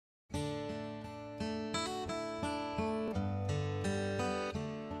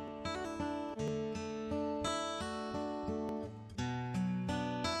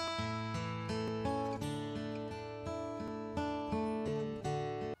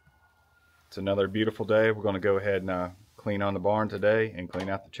It's another beautiful day. We're going to go ahead and clean on the barn today and clean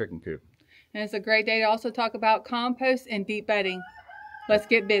out the chicken coop. And it's a great day to also talk about compost and deep bedding. Let's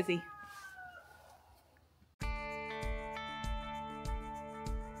get busy.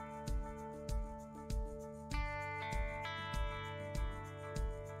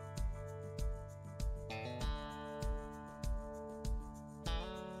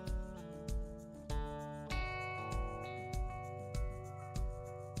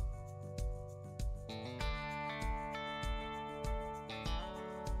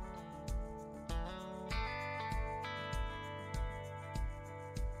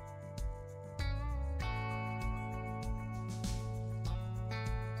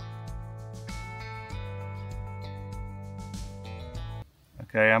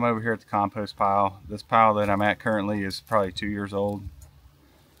 Okay, I'm over here at the compost pile. This pile that I'm at currently is probably 2 years old.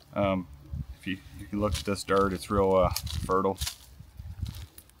 If you look at this dirt, it's real fertile.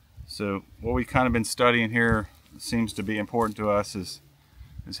 So what we've kind of been studying here seems to be important to us is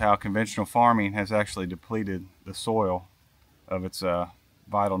how conventional farming has actually depleted the soil of its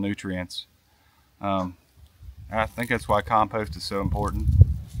vital nutrients. I think that's why compost is so important.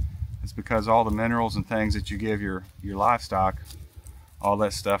 It's because all the minerals and things that you give your livestock, all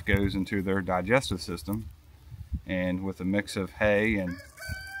that stuff goes into their digestive system, and with a mix of hay and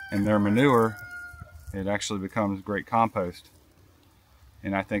their manure, it actually becomes great compost.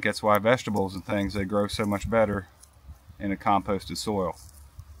 And I think that's why vegetables and things, they grow so much better in a composted soil.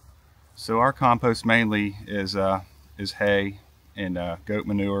 So our compost mainly is hay and goat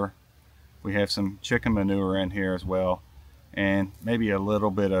manure. We have some chicken manure in here as well, and maybe a little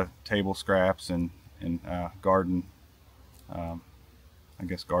bit of table scraps and garden I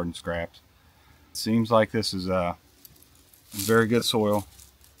guess garden scraps. It seems like this is a very good soil.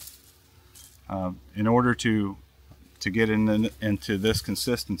 In order to get into this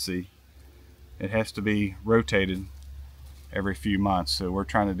consistency, it has to be rotated every few months. So we're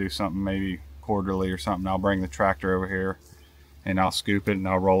trying to do something maybe quarterly or something. I'll bring the tractor over here and I'll scoop it and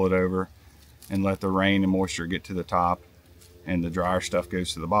I'll roll it over and let the rain and moisture get to the top, and the drier stuff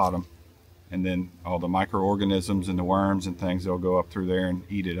goes to the bottom. And then all the microorganisms and the worms and things, they'll go up through there and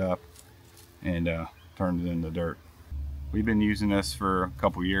eat it up and turn it into dirt. We've been using this for a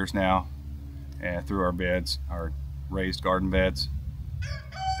couple years now through our beds, our raised garden beds.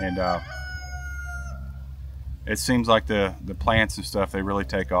 And it seems like the plants and stuff, they really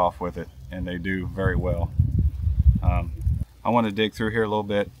take off with it, and they do very well. I want to dig through here a little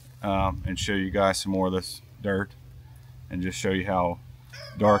bit and show you guys some more of this dirt and just show you how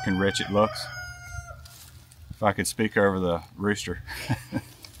dark and rich it looks. If I could speak over the rooster.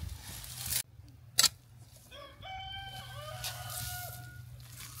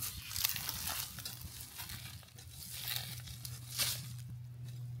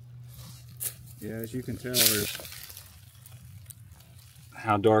 Yeah, as you can tell, there's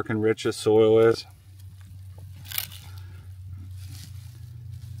how dark and rich this soil is.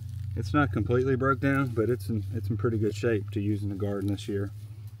 It's not completely broke down, but it's in pretty good shape to use in the garden this year.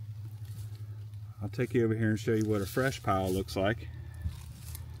 I'll take you over here and show you what a fresh pile looks like,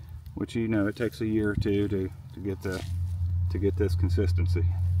 which, you know, it takes a year or two to get this consistency.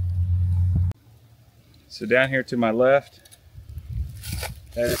 So down here to my left,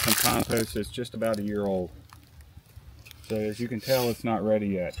 that is some compost that's just about a year old. So as you can tell, it's not ready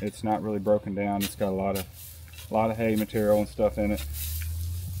yet. It's not really broken down. It's got a lot of hay material and stuff in it.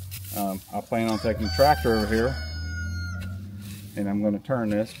 I plan on taking the tractor over here, and I'm going to turn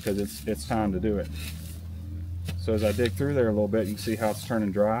this because it's time to do it. So as I dig through there a little bit, you can see how it's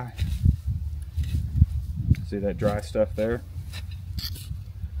turning dry. See that dry stuff there? It's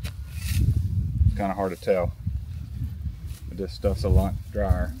kind of hard to tell, but this stuff's a lot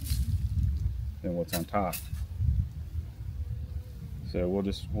drier than what's on top. So we'll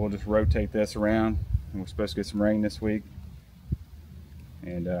just rotate this around, and we're supposed to get some rain this week,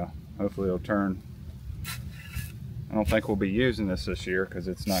 and hopefully it'll turn. I don't think we'll be using this year because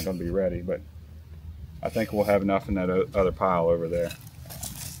it's not going to be ready, but I think we'll have enough in that other pile over there.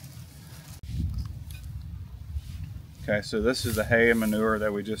 Okay, so this is the hay and manure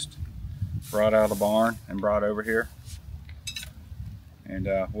that we just brought out of the barn and brought over here. And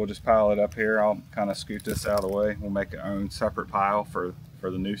we'll just pile it up here. I'll kind of scoot this out of the way. We'll make our own separate pile for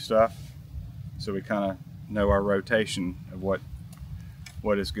the new stuff, so we kind of know our rotation of what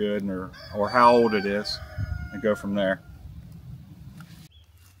is good or how old it is, and go from there.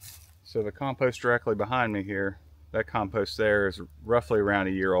 So the compost directly behind me here, that compost there is roughly around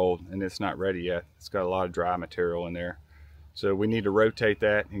a year old, and it's not ready yet. It's got a lot of dry material in there, so we need to rotate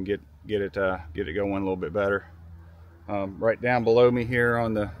that and get it going a little bit better. Right down below me here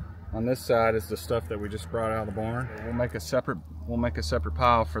on the On this side is the stuff that we just brought out of the barn. We'll make a separate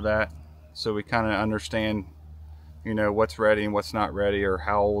pile for that, so we kind of understand, you know, what's ready and what's not ready, or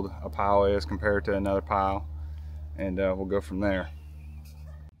how old a pile is compared to another pile, and we'll go from there.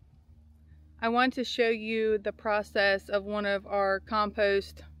 I want to show you the process of one of our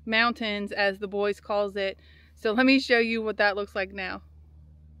compost mountains, as the boys calls it. So let me show you what that looks like now.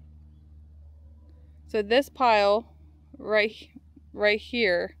 So this pile right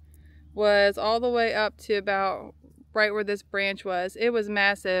here was all the way up to about right where this branch was. It was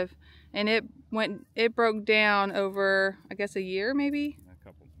massive, and it broke down over, I guess, a year maybe?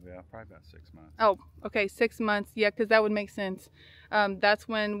 Yeah, probably about 6 months. Oh, okay, 6 months. Yeah, because that would make sense. That's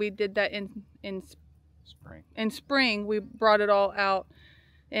when we did that in spring. In spring, we brought it all out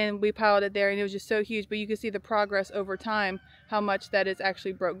and we piled it there, and it was just so huge. But you can see the progress over time, how much that is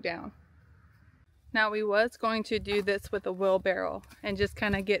actually broke down. Now, we was going to do this with a wheelbarrow and just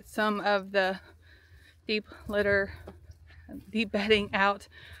kind of get some of the deep bedding out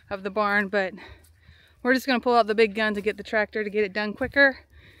of the barn, but we're just going to pull out the big gun to get the tractor to get it done quicker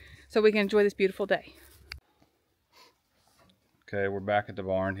so we can enjoy this beautiful day. Okay, we're back at the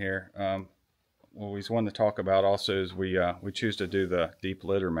barn here. What we wanted to talk about also is we choose to do the deep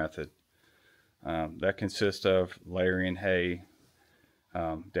litter method. That consists of layering hay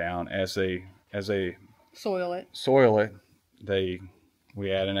down as they soil it.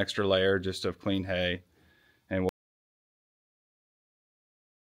 We add an extra layer just of clean hay, and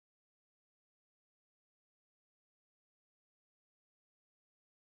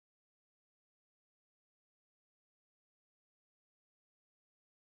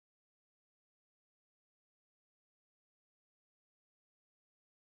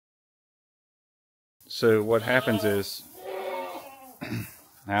so what happens is,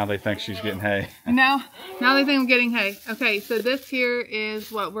 now they think she's getting hay. Now they think I'm getting hay. Okay, so this here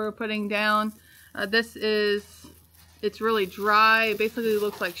is what we're putting down. It's really dry. It basically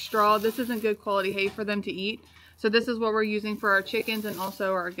looks like straw. This isn't good quality hay for them to eat. So this is what we're using for our chickens and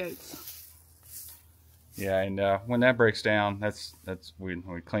also our goats. Yeah, and when that breaks down,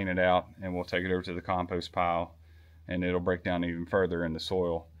 we clean it out and we'll take it over to the compost pile, and it'll break down even further in the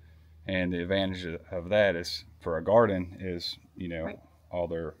soil. And the advantage of that is, for a garden, is, you know, right, all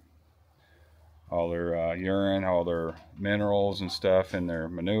their urine, all their minerals and stuff, and their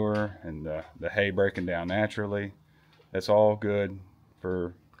manure, and the hay breaking down naturally. That's all good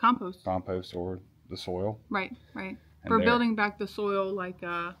for compost or the soil. Right. And for building back the soil, like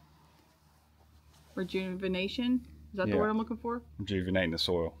rejuvenation. Is that the word I'm looking for? Rejuvenating the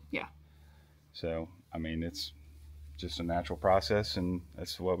soil. Yeah. So, I mean, it's just a natural process, and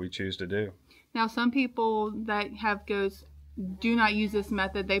that's what we choose to do. Now, some people that have goats do not use this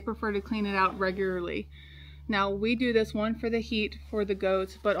method. They prefer to clean it out regularly. Now, we do this one for the heat for the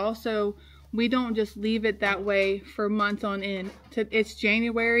goats, but also we don't just leave it that way for months on end. It's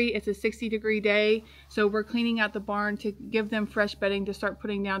January, it's a 60-degree day, so we're cleaning out the barn to give them fresh bedding to start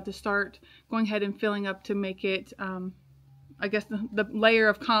putting down, to start going ahead and filling up to make it, I guess, the layer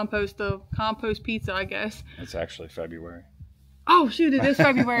of compost, the compost pizza, I guess. It's actually February. Oh, shoot, it is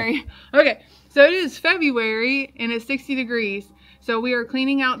February. Okay, so it is February, and it's 60 degrees. So we are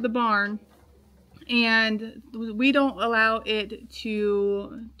cleaning out the barn, and we don't allow it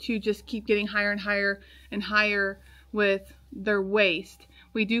to just keep getting higher and higher and higher with their waste.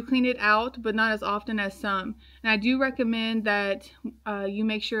 We do clean it out, but not as often as some. And I do recommend that you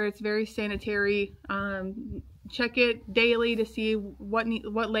make sure it's very sanitary. Check it daily to see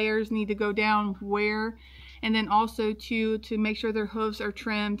what layers need to go down where, and then also to make sure their hooves are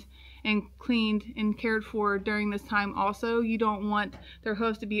trimmed and cleaned and cared for during this time. Also, you don't want their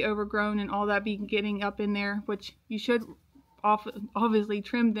hooves to be overgrown and all that be getting up in there, which you should obviously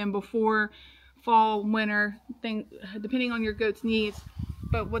trim them before fall, winter, depending on your goat's needs.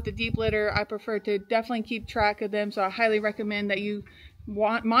 But with the deep litter, I prefer to definitely keep track of them, so I highly recommend that you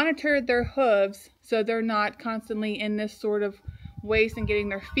monitor their hooves so they're not constantly in this sort of waste and getting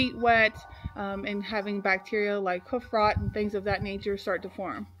their feet wet and having bacteria like hoof rot and things of that nature start to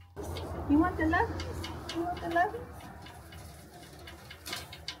form. You want the lovelies? You want the lovelies?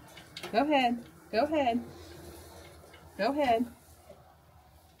 Go ahead. Go ahead. Go ahead.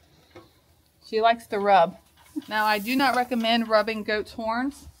 She likes to rub. Now, I do not recommend rubbing goats'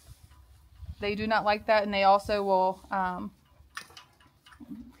 horns. They do not like that, and they also will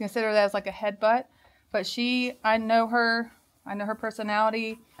consider that as like a headbutt. But I know her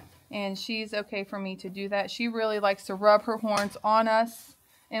personality, and she's okay for me to do that. She really likes to rub her horns on us,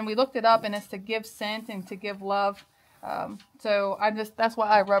 and we looked it up, and it's to give scent and to give love. So that's why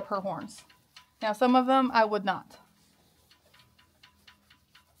I rub her horns. Now, some of them I would not.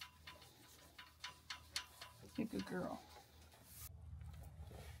 You're a good girl.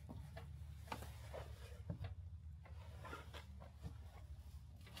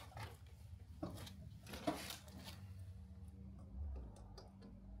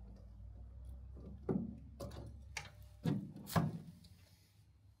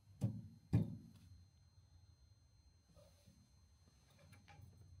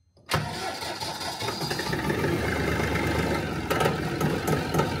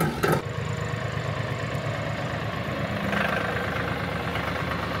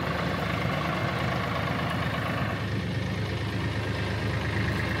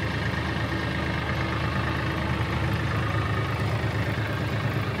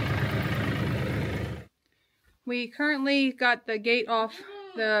 We currently got the gate off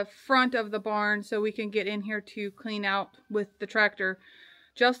the front of the barn so we can get in here to clean out with the tractor.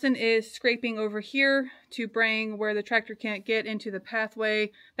 Justin is scraping over here to bring where the tractor can't get into the pathway,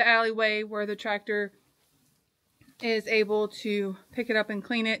 the alleyway where the tractor is able to pick it up and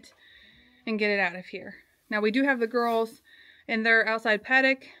clean it and get it out of here. Now we do have the girls in their outside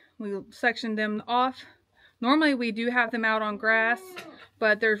paddock. We sectioned them off. Normally we do have them out on grass,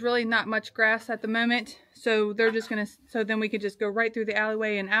 but there's really not much grass at the moment. So they're just gonna, so then we could just go right through the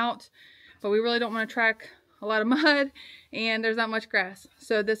alleyway and out. But we really don't want to track a lot of mud and there's not much grass.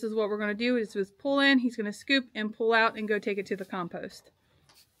 So this is what we're gonna do, is just pull in, he's gonna scoop and pull out and go take it to the compost.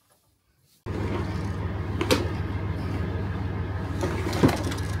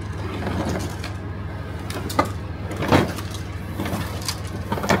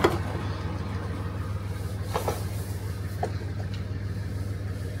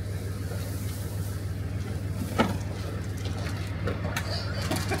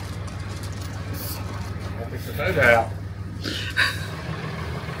 No doubt.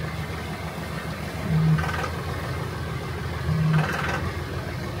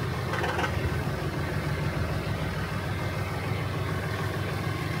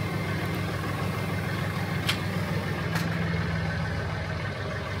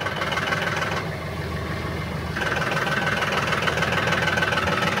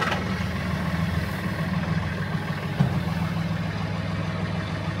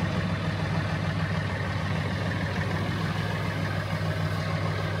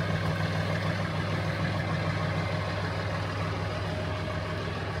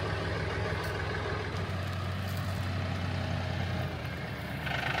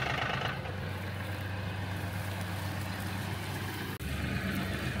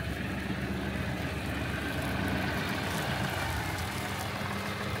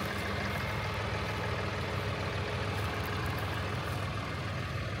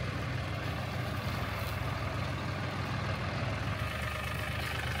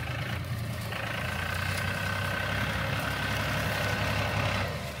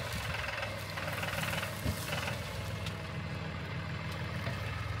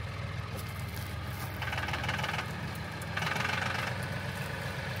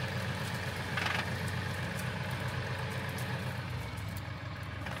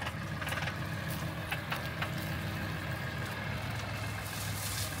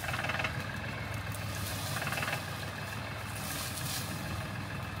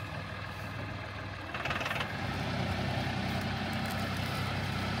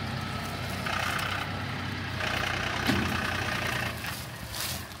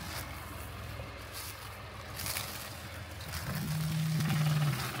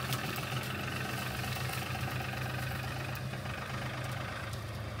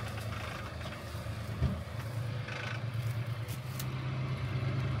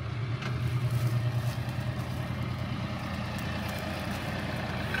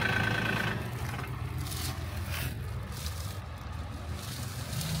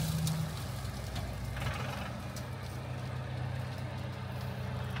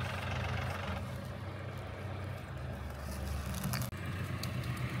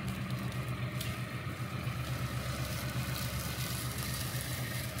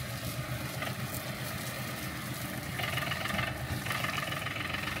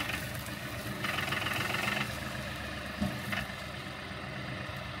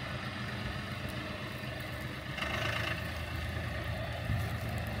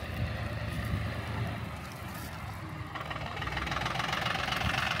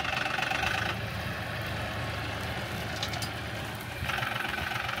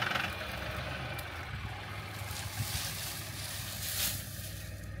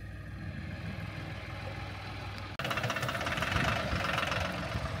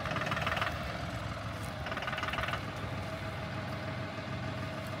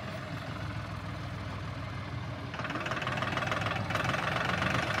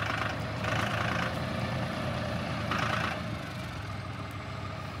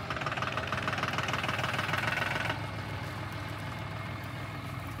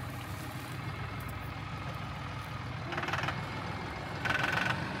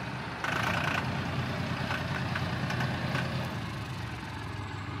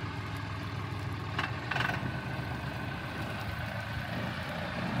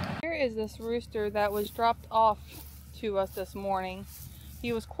 is this rooster that was dropped off to us this morning.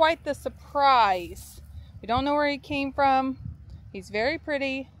 He was quite the surprise. We don't know where he came from. He's very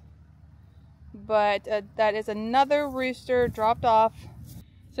pretty, but that is another rooster dropped off.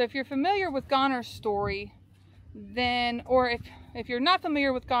 So if you're familiar with Goner's story, then, or if you're not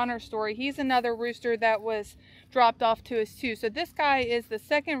familiar with Goner's story, he's another rooster that was dropped off to us too. So this guy is the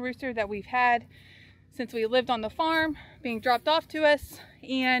second rooster that we've had since we lived on the farm being dropped off to us,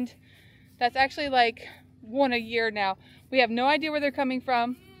 and that's actually like one a year now. We have no idea where they're coming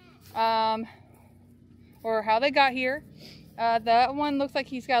from or how they got here. That one looks like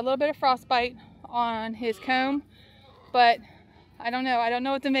he's got a little bit of frostbite on his comb, but I don't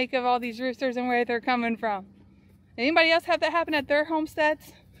know what to make of all these roosters and where they're coming from. Anybody else have that happen at their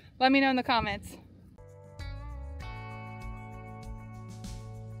homesteads? Let me know in the comments.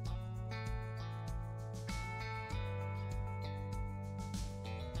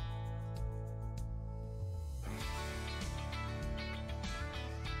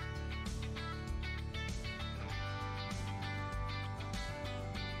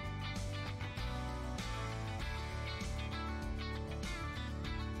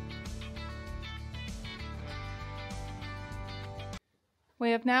 We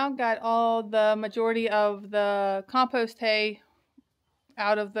have now got all the majority of the compost hay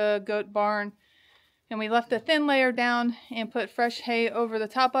out of the goat barn, and we left a thin layer down and put fresh hay over the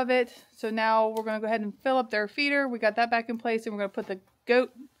top of it. So now we're going to go ahead and fill up their feeder. We got that back in place, and we're going to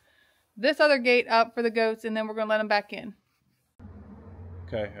put this other gate up for the goats, and then we're going to let them back in.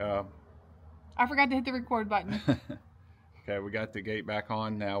 Okay. I forgot to hit the record button. Okay, we got the gate back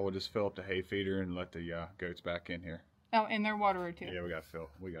on. Now we'll just fill up the hay feeder and let the goats back in here. Oh, and their water too. Yeah, we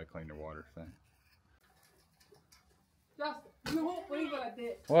gotta clean their water thing. Justin, what are you gonna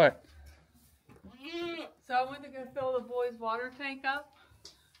do? What? So I went to go fill the boys' water tank up,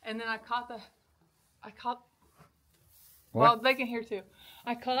 and then I caught. What? Well, they can hear too.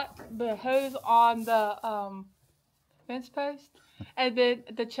 I caught the hose on the fence post, and then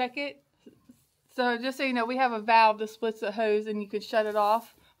to check it. So just so you know, we have a valve that splits the hose, and you can shut it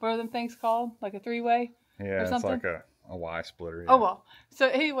off. What are them things called? Like a three-way? Yeah, or something? it's like a Y splitter. Yeah. Oh well. So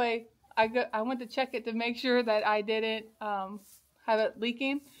anyway, I went to check it to make sure that I didn't have it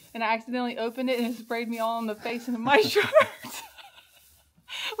leaking, and I accidentally opened it and it sprayed me all in the face and in my shirt.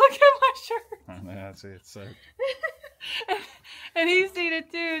 Look at my shirt. I know, that's it. So. And he's seen it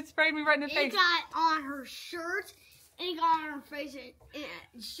too. It sprayed me right in the face. It got on her shirt and it got on her face,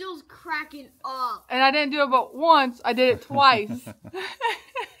 and she was cracking up. And I didn't do it but once. I did it twice.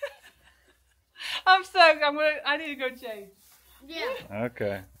 I'm soaked. I need to go change. Yeah.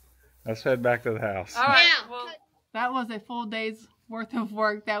 Okay. Let's head back to the house. All right. Yeah. Well, that was a full day's worth of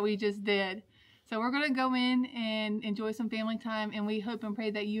work that we just did. So we're going to go in and enjoy some family time, and we hope and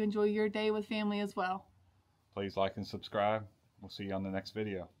pray that you enjoy your day with family as well. Please like and subscribe. We'll see you on the next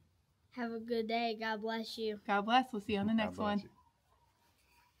video. Have a good day. God bless you. God bless. We'll see you on the God next bless one. you.